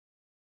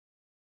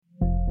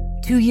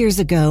2 years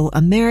ago,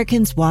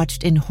 Americans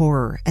watched in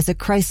horror as a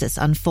crisis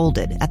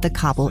unfolded at the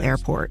Kabul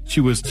airport.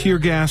 She was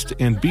tear-gassed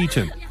and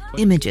beaten.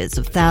 Images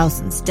of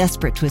thousands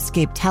desperate to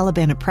escape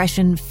Taliban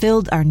oppression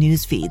filled our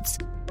news feeds.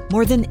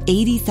 More than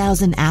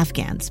 80,000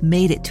 Afghans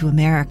made it to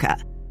America.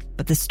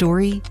 But the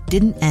story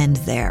didn't end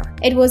there.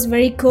 It was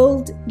very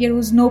cold. There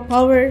was no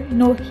power,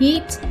 no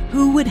heat.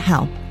 Who would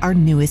help our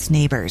newest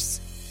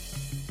neighbors?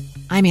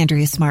 I'm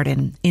Andrea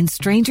Smartin. In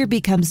Stranger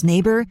Becomes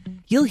Neighbor,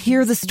 you'll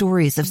hear the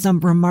stories of some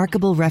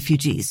remarkable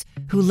refugees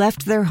who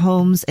left their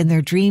homes and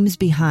their dreams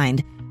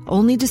behind,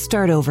 only to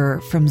start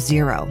over from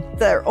zero.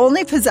 Their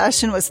only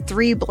possession was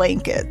 3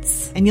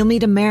 blankets. And you'll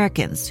meet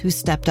Americans who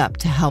stepped up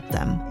to help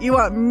them. You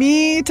want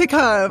me to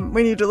come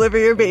when you deliver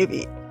your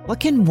baby. What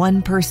can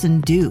one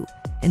person do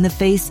in the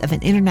face of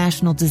an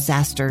international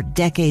disaster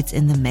decades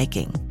in the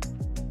making?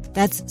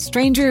 That's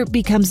Stranger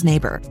Becomes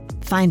Neighbor.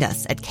 Find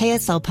us at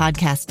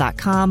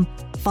kslpodcast.com.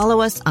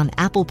 Follow us on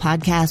Apple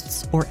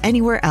Podcasts or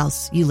anywhere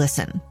else you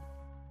listen.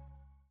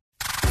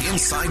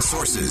 Inside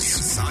Sources.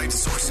 Inside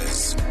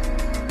Sources.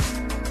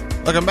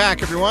 Welcome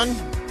back, everyone.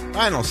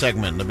 Final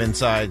segment of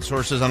Inside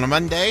Sources on a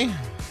Monday.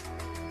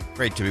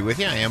 Great to be with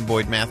you. I am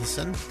Boyd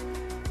Matheson.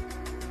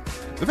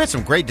 We've had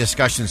some great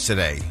discussions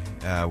today.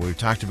 We've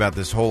talked about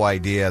this whole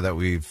idea that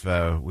we've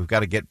got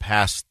to get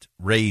past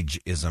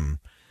rageism.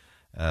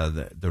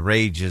 The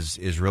rage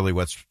is really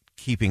what's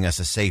keeping us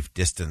a safe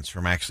distance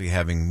from actually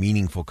having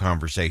meaningful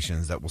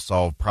conversations that will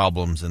solve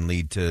problems and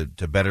lead to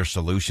better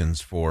solutions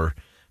for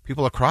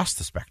people across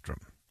the spectrum,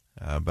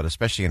 but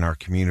especially in our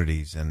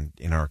communities and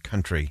in our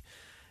country,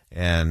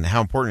 and how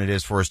important it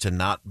is for us to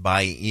not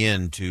buy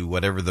into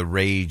whatever the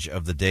rage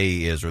of the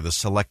day is, or the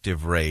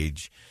selective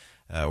rage,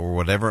 or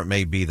whatever it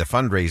may be. The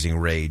fundraising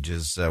rage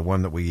is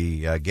one that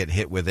we get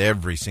hit with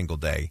every single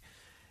day.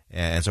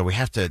 And so we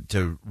have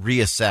to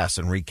reassess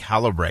and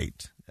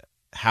recalibrate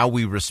how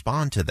we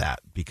respond to that,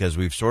 because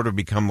we've sort of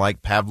become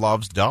like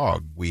Pavlov's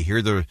dog. We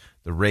hear the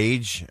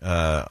rage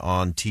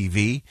on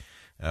TV.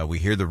 We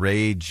hear the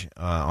rage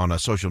on a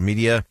social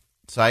media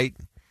site,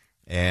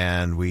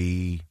 and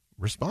we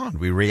respond.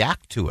 We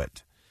react to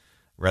it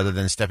rather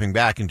than stepping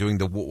back and doing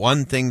the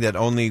one thing that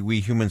only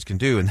we humans can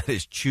do, and that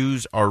is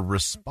choose our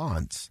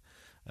response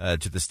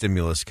to the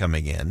stimulus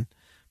coming in.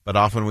 But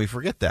often we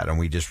forget that, and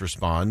we just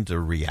respond to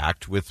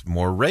react with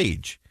more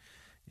rage.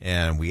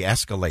 And we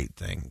escalate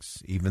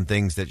things, even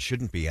things that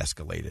shouldn't be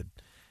escalated.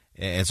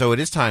 And so it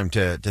is time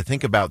to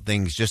think about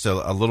things just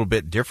a little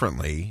bit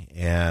differently.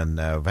 And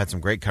we've had some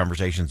great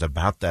conversations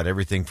about that.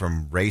 Everything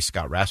from Ray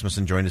Scott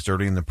Rasmussen joined us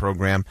early in the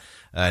program.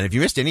 And if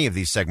you missed any of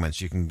these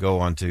segments, you can go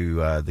onto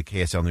the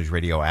KSL News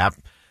Radio app,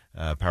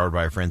 powered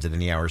by our friends at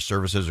Any Hours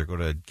Services, or go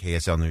to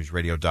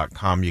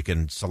kslnewsradio.com. You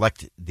can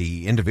select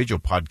the individual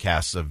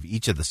podcasts of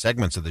each of the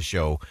segments of the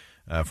show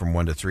from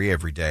 1 to 3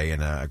 every day,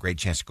 and a great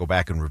chance to go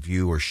back and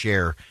review or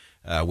share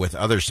with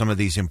others some of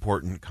these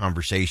important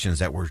conversations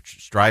that we're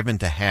striving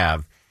to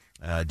have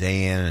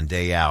day in and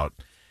day out.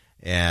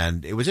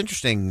 And it was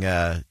interesting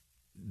that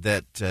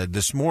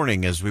this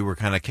morning, as we were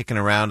kind of kicking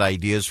around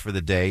ideas for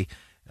the day,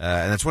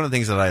 and that's one of the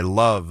things that I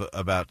love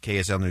about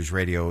KSL News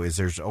Radio, is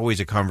there's always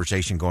a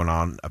conversation going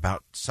on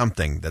about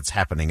something that's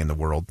happening in the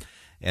world,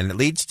 and it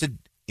leads to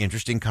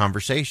interesting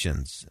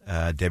conversations.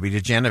 Debbie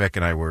Dujanovic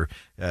and I were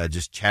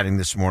just chatting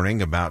this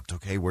morning about,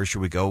 okay, where should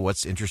we go?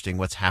 What's interesting?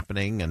 What's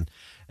happening? And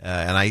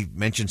I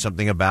mentioned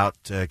something about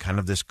kind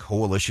of this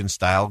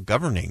coalition-style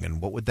governing, and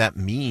what would that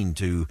mean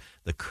to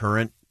the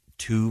current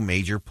 2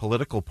 major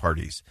political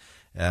parties.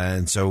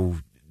 And so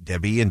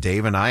Debbie and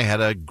Dave and I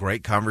had a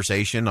great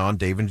conversation on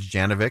Dave and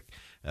Dujanovic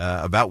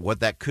about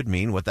what that could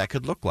mean, what that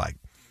could look like.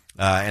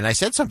 And I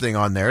said something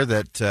on there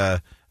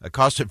that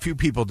caused a few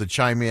people to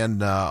chime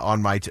in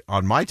on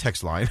my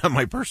text line, on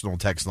my personal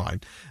text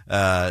line,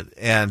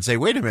 and say,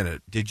 "Wait a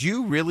minute, did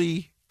you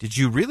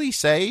really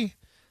say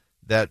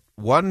that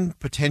one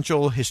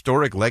potential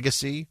historic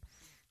legacy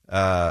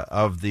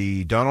of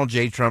the Donald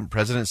J. Trump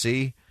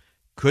presidency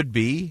could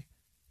be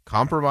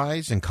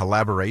compromise and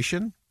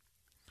collaboration?"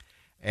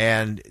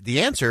 And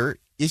the answer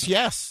is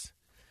yes.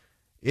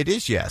 It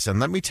is yes, and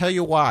let me tell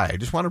you why. I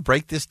just want to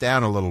break this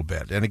down a little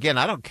bit. And again,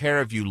 I don't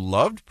care if you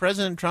loved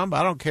President Trump.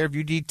 I don't care if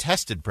you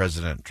detested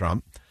President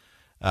Trump.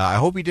 I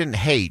hope you didn't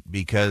hate,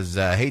 because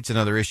hate's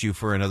another issue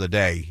for another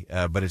day,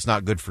 but it's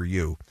not good for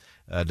you.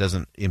 It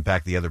doesn't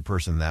impact the other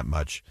person that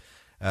much.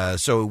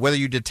 So whether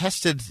you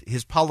detested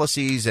his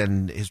policies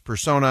and his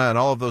persona and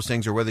all of those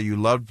things, or whether you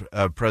loved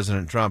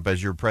President Trump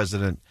as your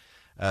president,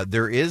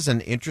 there is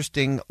an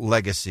interesting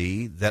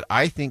legacy that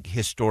I think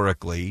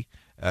historically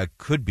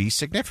could be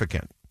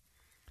significant.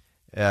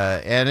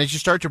 And as you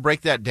start to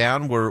break that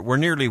down, we're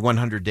nearly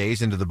 100 days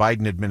into the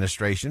Biden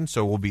administration,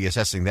 so we'll be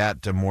assessing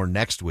that more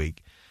next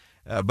week.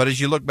 But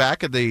as you look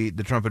back at the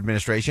Trump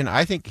administration,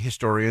 I think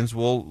historians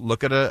will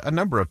look at a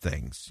number of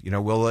things.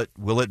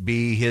 Will it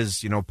be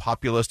his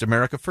populist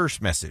America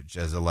First message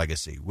as a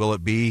legacy? Will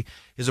it be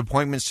his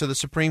appointments to the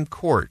Supreme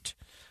Court,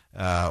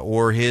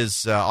 or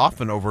his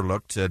often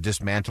overlooked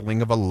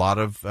dismantling of a lot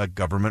of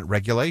government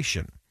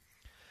regulation?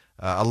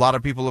 A lot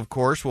of people, of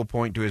course, will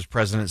point to his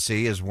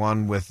presidency as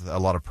one with a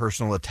lot of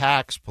personal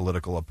attacks,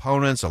 political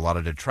opponents, a lot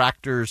of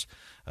detractors,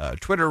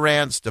 Twitter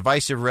rants,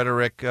 divisive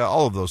rhetoric.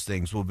 All of those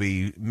things will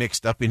be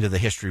mixed up into the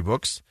history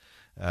books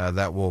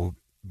that will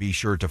be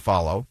sure to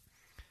follow.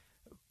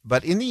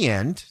 But in the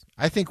end,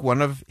 I think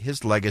one of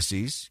his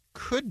legacies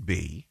could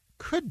be,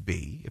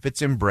 if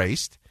it's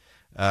embraced,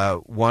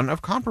 one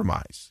of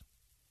compromise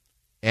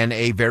and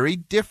a very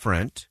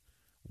different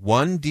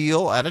one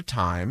deal at a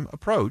time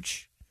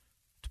approach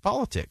to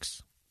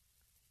politics.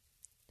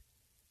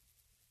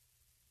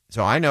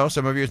 So I know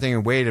some of you are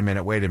thinking, wait a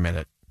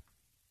minute.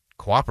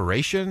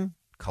 Cooperation,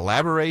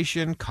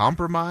 collaboration,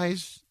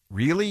 compromise,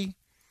 really?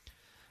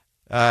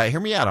 Hear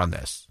me out on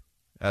this.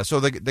 So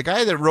the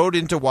guy that rode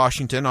into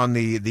Washington on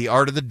the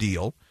art of the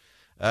deal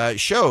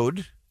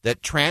showed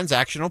that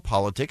transactional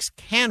politics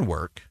can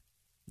work.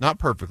 Not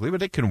perfectly,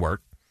 but it can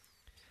work.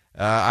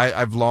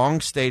 I've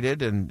long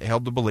stated and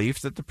held the belief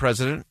that the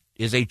president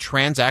is a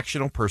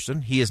transactional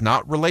person. He is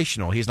not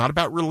relational. He's not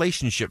about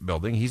relationship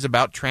building. He's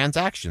about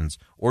transactions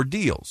or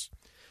deals.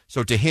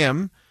 So to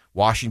him,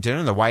 Washington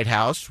and the White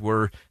House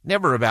were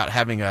never about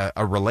having a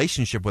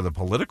relationship with a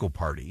political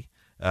party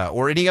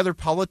or any other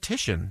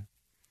politician.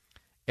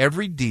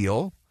 Every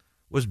deal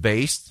was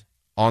based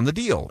on the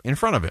deal in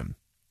front of him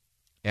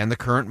and the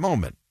current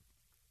moment.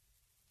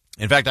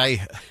 In fact,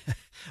 I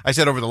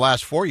said over the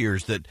last 4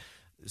 years that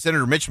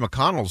Senator Mitch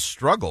McConnell's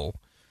struggle,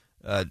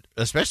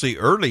 especially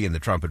early in the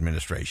Trump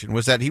administration,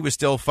 was that he was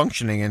still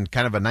functioning in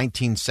kind of a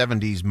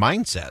 1970s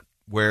mindset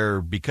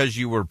where because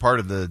you were part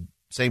of the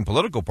same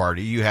political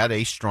party, you had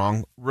a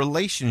strong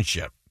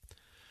relationship.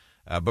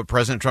 But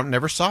President Trump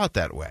never saw it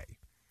that way.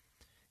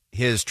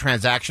 His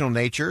transactional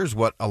nature is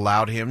what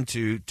allowed him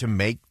to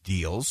make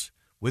deals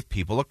with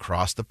people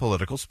across the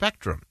political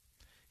spectrum.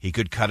 He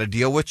could cut a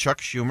deal with Chuck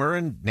Schumer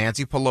and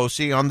Nancy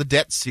Pelosi on the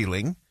debt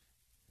ceiling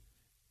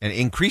and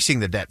increasing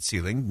the debt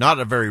ceiling, not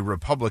a very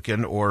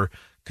Republican or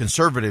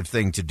conservative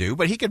thing to do,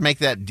 but he could make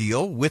that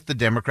deal with the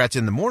Democrats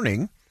in the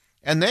morning,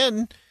 and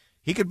then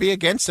he could be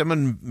against them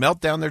and melt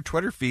down their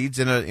Twitter feeds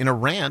in a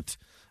rant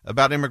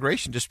about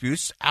immigration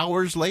disputes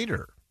hours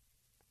later.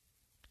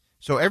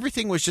 So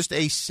everything was just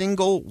a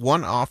single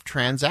one-off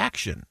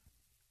transaction.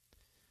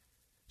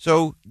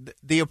 So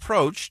the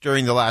approach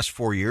during the last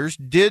 4 years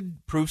did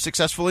prove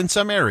successful in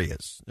some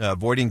areas,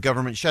 avoiding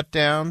government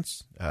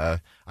shutdowns. I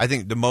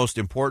think the most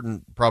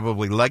important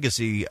probably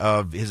legacy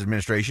of his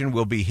administration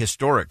will be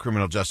historic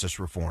criminal justice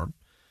reform.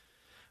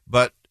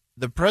 But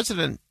the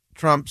President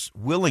Trump's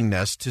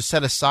willingness to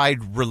set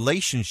aside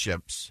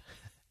relationships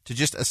to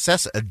just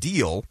assess a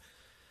deal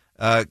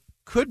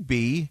could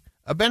be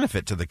a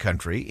benefit to the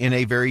country in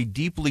a very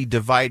deeply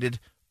divided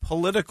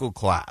political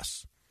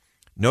class.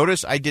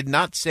 Notice I did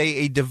not say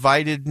a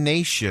divided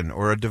nation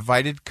or a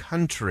divided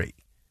country.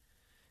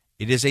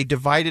 It is a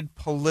divided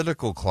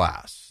political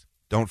class.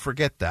 Don't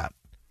forget that.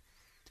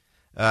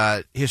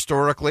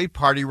 Historically,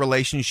 party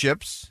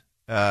relationships,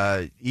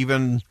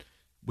 even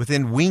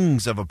within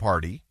wings of a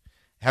party,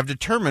 have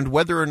determined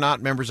whether or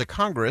not members of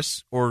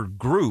Congress or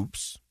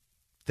groups,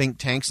 think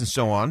tanks and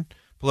so on,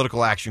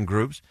 political action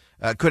groups,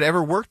 could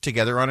ever work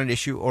together on an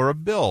issue or a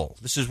bill.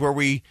 This is where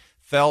we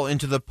fell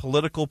into the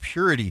political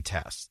purity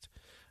test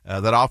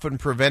that often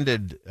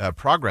prevented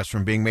progress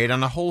from being made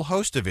on a whole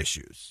host of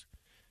issues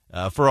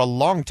for a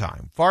long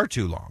time, far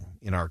too long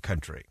in our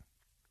country.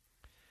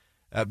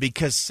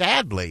 Because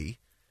sadly,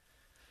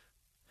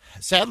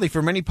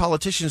 for many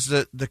politicians,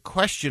 the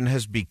question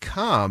has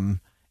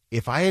become,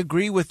 if I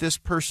agree with this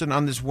person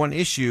on this one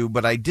issue,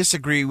 but I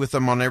disagree with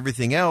them on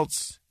everything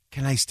else,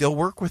 can I still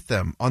work with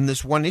them on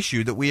this one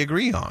issue that we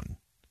agree on?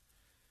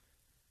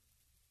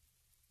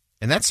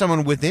 And that's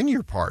someone within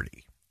your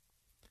party.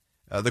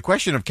 The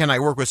question of can I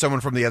work with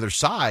someone from the other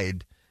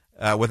side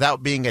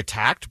without being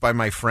attacked by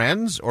my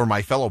friends or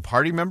my fellow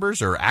party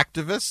members or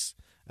activists?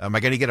 Am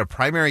I going to get a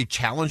primary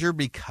challenger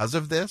because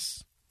of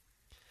this?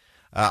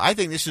 I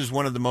think this is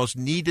one of the most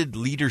needed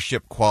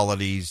leadership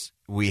qualities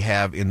we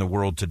have in the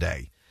world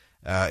today.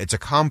 It's a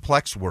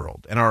complex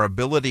world, and our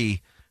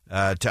ability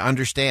to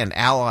understand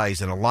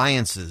allies and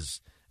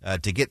alliances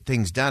to get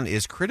things done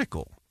is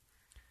critical.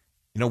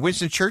 You know,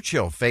 Winston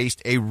Churchill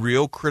faced a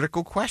real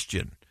critical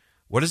question.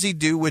 What does he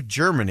do with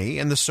Germany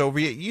and the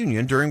Soviet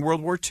Union during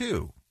World War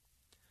II?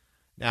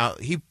 Now,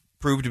 he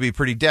proved to be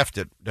pretty deft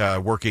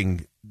at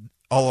working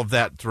all of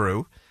that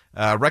through,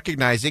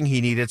 recognizing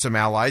he needed some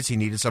allies, he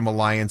needed some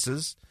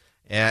alliances,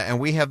 and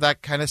we have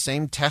that kind of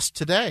same test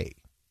today.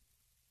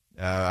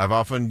 I've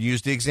often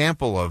used the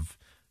example of,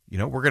 you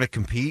know, we're going to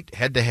compete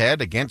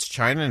head-to-head against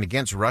China and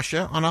against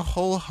Russia on a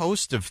whole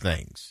host of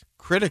things,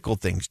 critical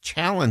things,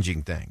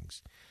 challenging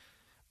things.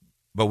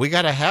 But we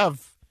got to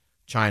have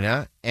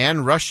China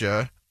and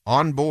Russia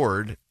on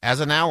board as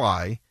an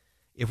ally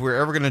if we're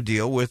ever going to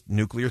deal with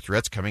nuclear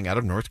threats coming out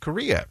of North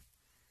Korea.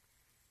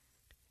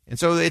 And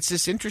so it's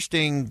this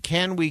interesting,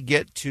 can we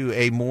get to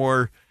a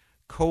more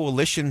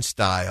coalition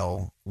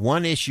style,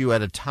 one issue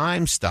at a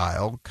time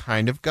style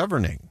kind of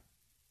governing?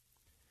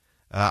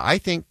 I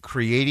think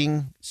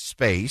creating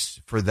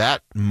space for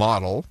that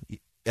model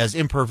as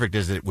imperfect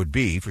as it would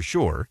be, for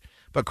sure,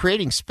 but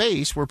creating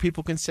space where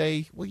people can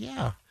say, well,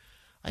 yeah,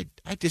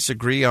 I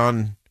disagree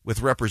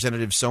with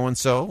Representative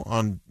so-and-so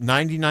on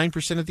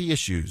 99% of the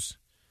issues,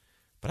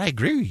 but I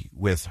agree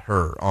with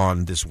her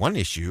on this one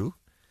issue.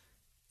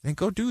 Then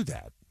go do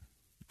that.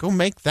 Go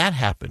make that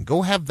happen.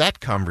 Go have that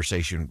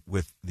conversation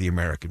with the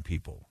American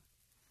people.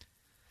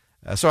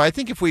 So I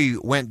think if we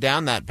went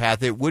down that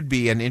path, it would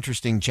be an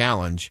interesting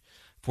challenge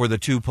for the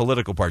two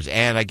political parties.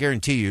 And I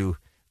guarantee you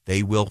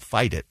they will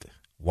fight it.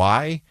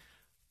 Why?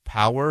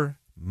 Power,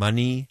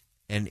 money,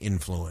 and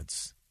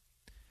influence.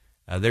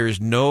 There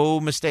is no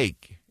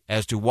mistake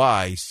as to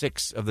why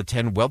 6 of the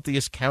 10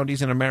 wealthiest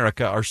counties in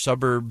America are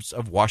suburbs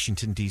of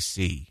Washington,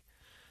 D.C.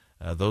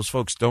 Those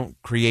folks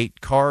don't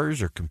create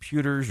cars or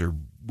computers or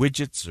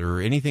widgets or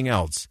anything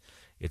else.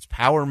 It's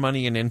power,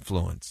 money, and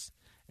influence.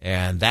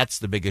 And that's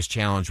the biggest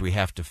challenge we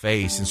have to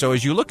face. And so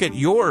as you look at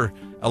your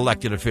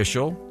elected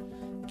official,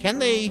 can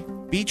they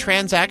be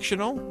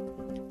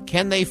transactional?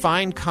 Can they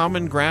find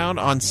common ground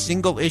on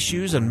single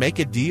issues and make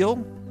a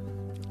deal?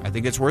 I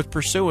think it's worth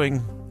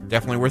pursuing.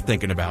 Definitely worth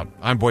thinking about.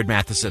 I'm Boyd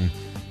Matheson.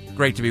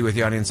 Great to be with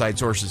you on Inside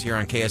Sources here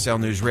on KSL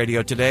News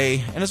Radio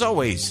today. And as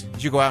always,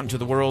 as you go out into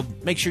the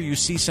world, make sure you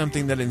see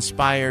something that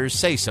inspires,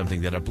 say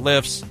something that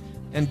uplifts,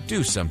 and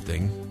do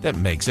something that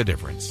makes a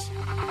difference.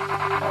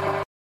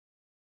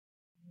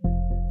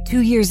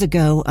 2 years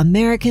ago,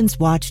 Americans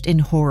watched in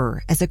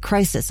horror as a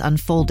crisis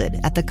unfolded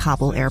at the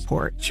Kabul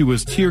airport. She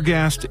was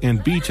tear-gassed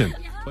and beaten.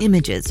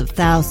 Images of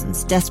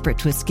thousands desperate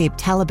to escape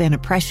Taliban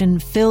oppression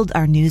filled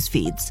our news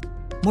feeds.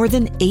 More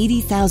than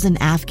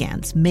 80,000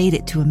 Afghans made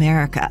it to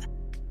America.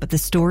 But the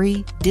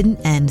story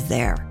didn't end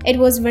there. It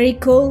was very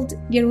cold.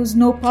 There was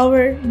no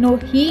power, no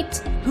heat.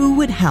 Who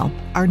would help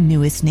our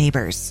newest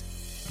neighbors?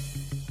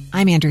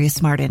 I'm Andrea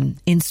Smartin.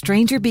 In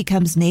Stranger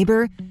Becomes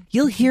Neighbor,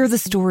 you'll hear the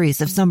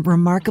stories of some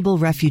remarkable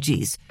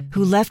refugees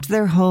who left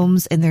their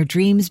homes and their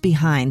dreams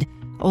behind,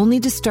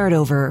 only to start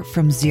over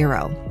from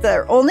zero.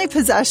 Their only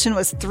possession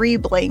was 3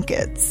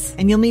 blankets.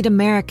 And you'll meet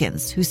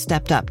Americans who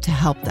stepped up to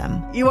help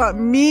them. You want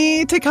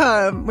me to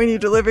come when you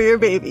deliver your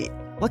baby.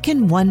 What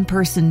can one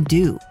person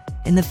do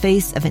in the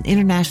face of an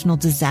international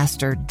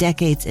disaster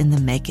decades in the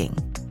making?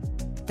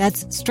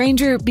 That's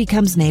Stranger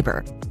Becomes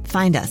Neighbor.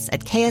 Find us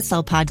at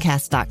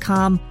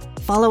kslpodcast.com.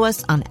 Follow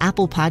us on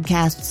Apple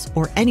Podcasts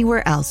or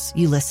anywhere else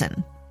you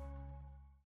listen.